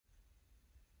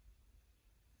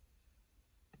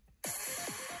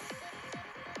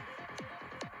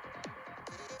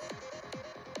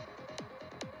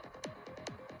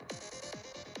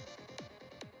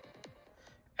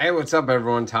Hey, what's up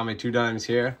everyone? Tommy2Dimes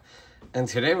here. And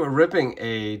today we're ripping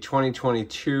a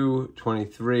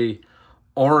 2022-23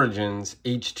 Origins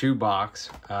H2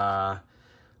 box.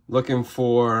 Looking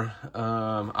for,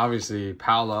 obviously,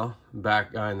 Paolo,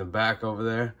 back guy in the back over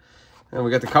there. And we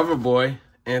got the cover boy,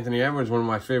 Anthony Edwards, one of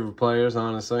my favorite players,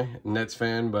 honestly. Nets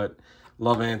fan, but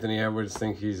love Anthony Edwards.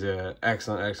 Think he's an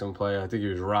excellent player. I think he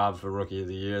was robbed for Rookie of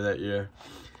the Year that year.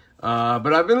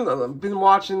 But I've been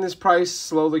watching this price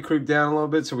slowly creep down a little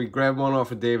bit, so we grabbed one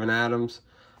off of Dave and Adams.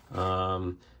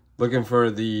 Looking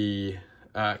for the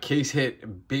case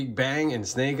hit Big Bang and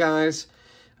Snake Eyes.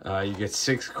 You get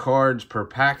 6 cards per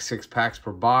pack, 6 packs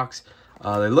per box.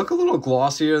 They look a little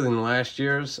glossier than last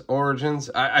year's Origins.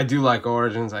 I do like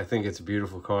Origins. I think it's a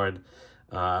beautiful card.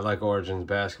 I like Origins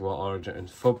basketball,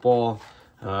 Origins football.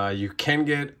 You can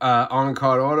get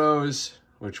on-card autos,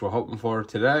 which we're hoping for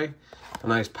today. A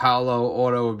nice Paolo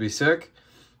auto would be sick.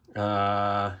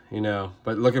 But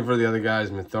looking for the other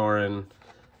guys, Mathurin,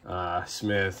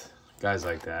 Smith, guys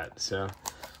like that. So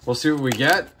we'll see what we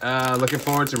get. Looking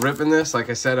forward to ripping this. Like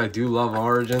I said, I do love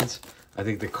Origins. I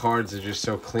think the cards are just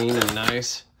so clean and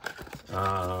nice.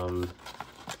 So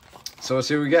we'll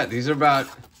see what we get. These are about, I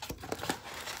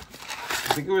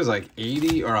think it was like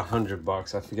 80 or 100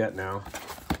 bucks. I forget now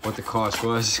what the cost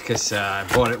was, because I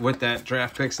bought it with that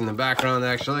draft picks in the background,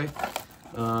 actually.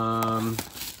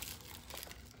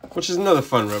 Which is another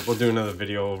fun rip. We'll do another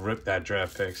video. We'll rip that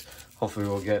draft picks. Hopefully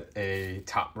we'll get a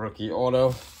top rookie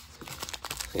auto.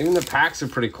 Even the packs are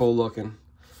pretty cool looking.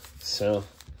 So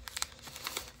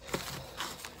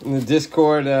in the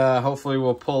Discord, hopefully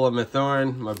we'll pull a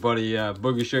Mathurin. My buddy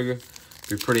Boogie Sugar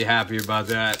be pretty happy about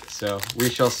that. So we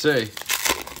shall see.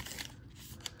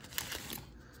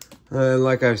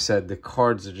 Like I've said, the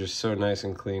cards are just so nice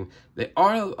and clean. They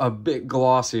are a bit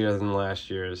glossier than last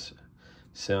year's.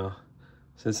 So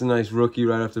it's a nice rookie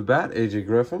right off the bat, AJ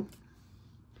Griffin.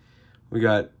 We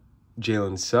got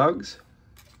Jalen Suggs.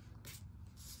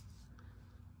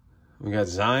 We got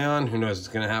Zion. Who knows what's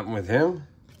going to happen with him.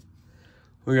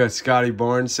 We got Scotty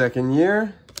Barnes, second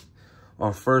year.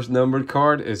 Our first numbered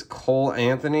card is Cole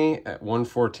Anthony at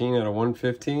 114 out of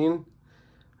 115.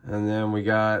 And then we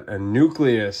got a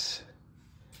Nucleus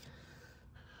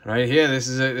right here. This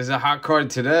is a hot card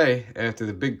today after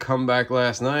the big comeback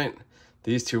last night.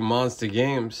 These two monster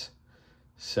games.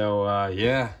 So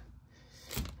yeah,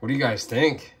 what do you guys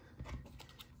think?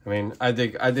 I mean, I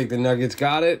think the Nuggets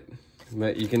got it,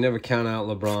 but you can never count out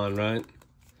LeBron,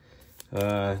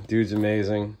 right? Dude's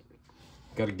amazing.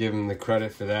 Got to give him the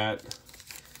credit for that.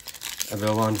 And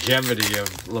the longevity of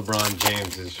LeBron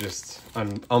James is just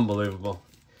unbelievable.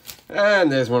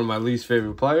 And there's one of my least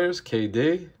favorite players,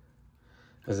 KD,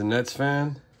 as a Nets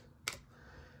fan.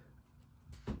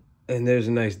 And there's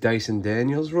a nice Dyson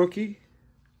Daniels rookie.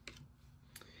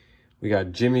 We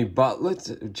got Jimmy Buckets.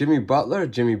 He's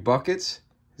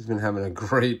been having a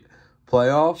great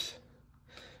playoffs.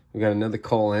 We got another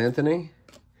Cole Anthony.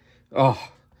 Oh,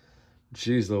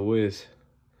 jeez Louise.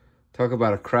 Talk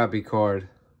about a crappy card.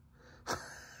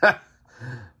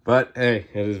 But, hey,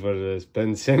 it is what it is.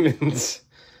 Ben Simmons.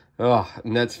 Oh,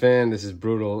 Nets fan, this is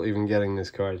brutal, even getting this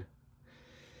card.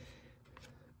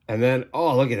 And then,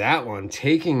 oh, look at that one.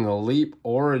 Taking the Leap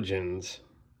Origins.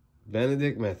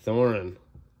 Benedict Mathurin.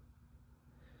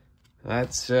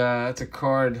 That's a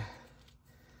card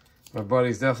my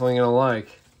buddy's definitely going to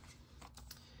like.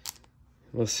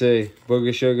 We'll see.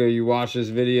 Boogie Sugar, you watch this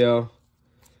video.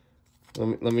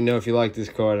 Let me know if you like this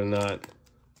card or not.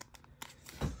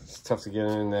 It's tough to get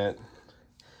in that.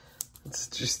 It's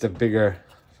just the bigger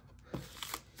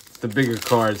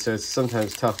card, so it's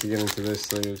sometimes tough to get into this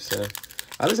sleeve. So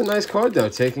that is a nice card though.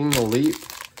 Taking the Leap,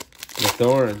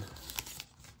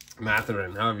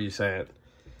 Mathurin, however you say it.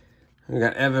 We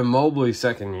got Evan Mobley,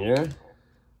 second year.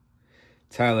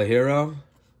 Tyler Hero.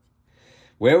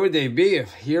 Where would they be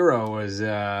if Hero was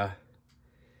if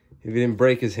he didn't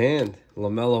break his hand?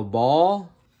 LaMelo Ball.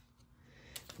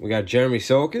 We got Jeremy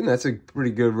Sokin. That's a pretty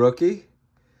good rookie.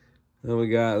 Then we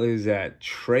got, who's that?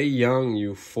 Trae Young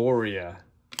Euphoria.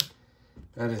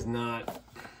 That is not...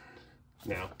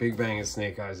 No, Big Bang and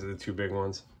Snake Eyes are the two big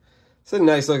ones. It's a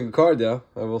nice looking card, though,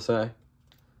 I will say.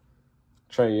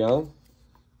 Trae Young.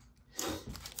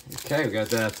 Okay, we got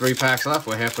 3 packs left.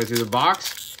 We're halfway through the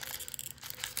box.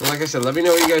 And like I said, let me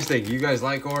know what you guys think. You guys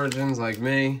like Origins like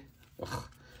me?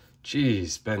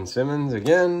 Jeez, Ben Simmons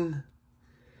again.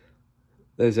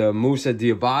 There's a Musa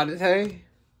Diabate.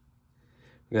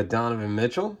 We got Donovan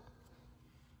Mitchell.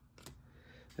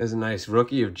 There's a nice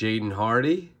rookie of Jaden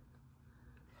Hardy.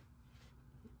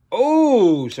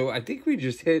 Oh, so I think we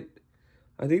just hit...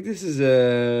 I think this is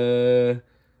a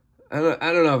I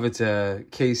don't know if it's a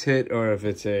case hit or if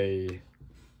it's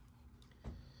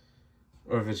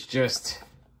just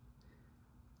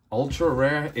ultra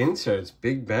rare inserts.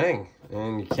 Big Bang,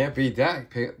 and you can't beat that.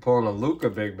 Pulling a Luka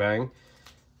Big Bang.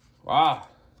 Wow.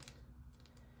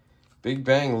 Big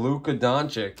Bang Luka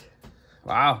Doncic.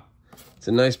 Wow, it's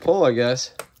a nice pull, I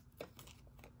guess.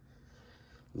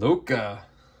 Luka,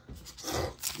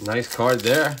 nice card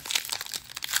there.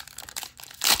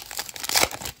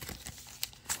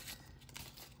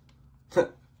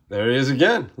 There he is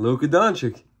again, Luka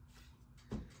Doncic.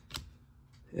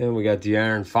 And we got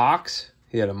De'Aaron Fox.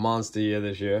 He had a monster year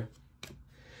this year.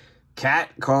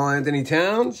 Cat, Karl-Anthony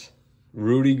Towns.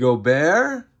 Rudy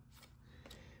Gobert.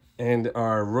 And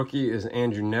our rookie is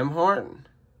Andrew Nembhard. And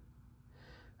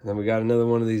then we got another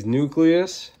one of these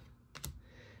Nucleus.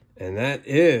 And that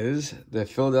is the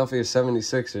Philadelphia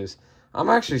 76ers. I'm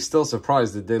actually still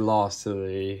surprised that they lost to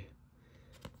the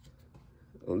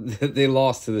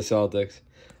Celtics.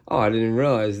 Oh, I didn't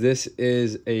realize this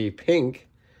is a pink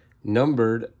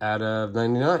numbered out of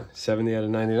 99. 70 out of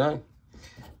 99.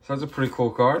 So that's a pretty cool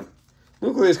card.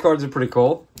 Nucleus cards are pretty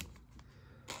cool.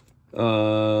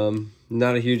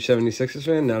 Not a huge 76ers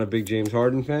fan. Not a big James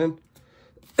Harden fan.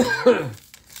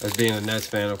 As being a Nets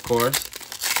fan, of course.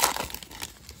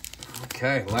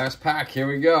 Okay, last pack. Here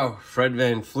we go. Fred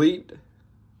VanVleet.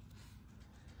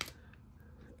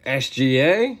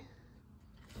 SGA.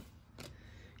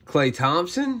 Klay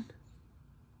Thompson.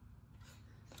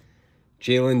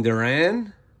 Jalen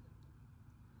Duran.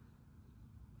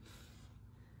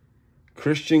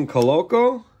 Christian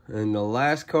Coloco. And the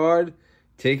last card,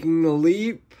 taking the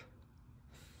leap,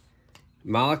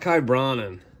 Malachi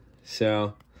Brannan.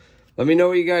 So, let me know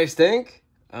what you guys think.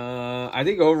 I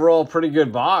think overall, pretty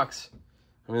good box.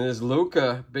 I mean, this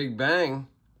Luka Big Bang,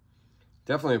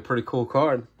 definitely a pretty cool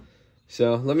card.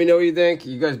 So, let me know what you think.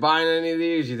 You guys buying any of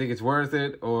these? You think it's worth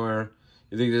it? Or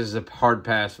you think this is a hard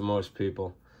pass for most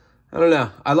people? I don't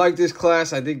know. I like this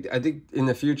class. I think in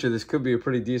the future, this could be a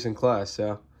pretty decent class.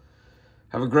 So,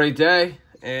 have a great day.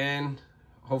 And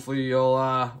hopefully you'll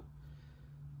have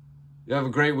a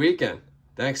great weekend.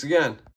 Thanks again.